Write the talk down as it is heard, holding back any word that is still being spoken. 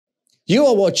You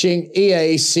are watching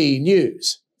EAC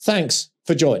News. Thanks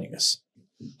for joining us.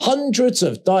 Hundreds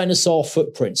of dinosaur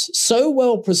footprints, so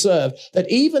well preserved that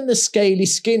even the scaly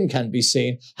skin can be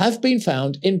seen, have been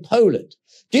found in Poland,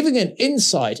 giving an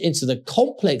insight into the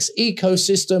complex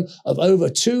ecosystem of over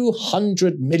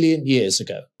 200 million years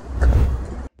ago.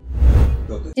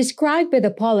 Described by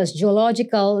the Polish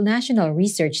Geological National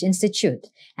Research Institute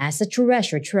as a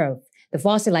treasure trove, the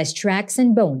fossilized tracks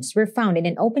and bones were found in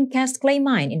an opencast clay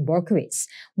mine in Borkowice,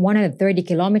 130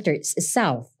 kilometers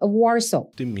south of Warsaw.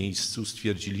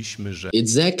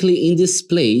 Exactly in this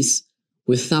place,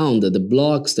 we found that the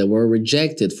blocks that were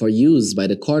rejected for use by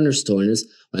the cornerstones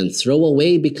when thrown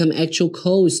away become actual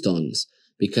cornerstones.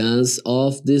 Because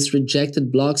of these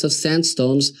rejected blocks of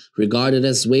sandstones regarded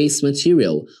as waste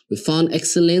material, we found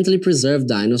excellently preserved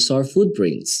dinosaur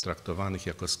footprints.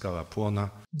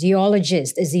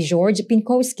 Geologist Grzegorz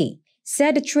Pienkowski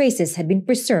said the traces had been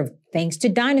preserved thanks to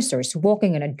dinosaurs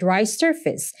walking on a dry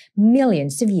surface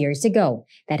millions of years ago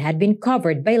that had been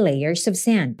covered by layers of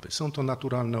sand.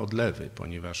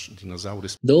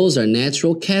 Those are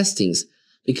natural castings,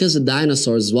 because the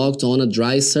dinosaurs walked on a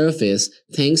dry surface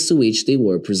thanks to which they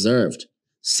were preserved.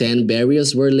 Sand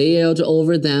barriers were laid out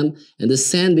over them, and the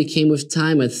sand became with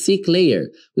time a thick layer,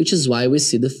 which is why we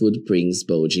see the footprints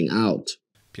bulging out.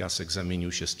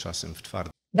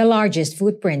 The largest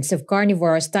footprints of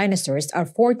carnivorous dinosaurs are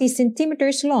 40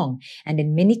 centimeters long, and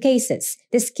in many cases,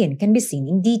 the skin can be seen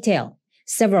in detail.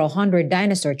 Several hundred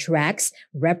dinosaur tracks,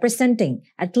 representing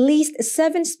at least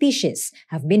 7 species,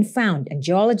 have been found, and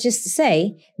geologists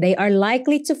say they are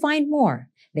likely to find more.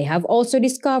 They have also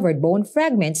discovered bone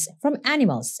fragments from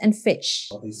animals and fish.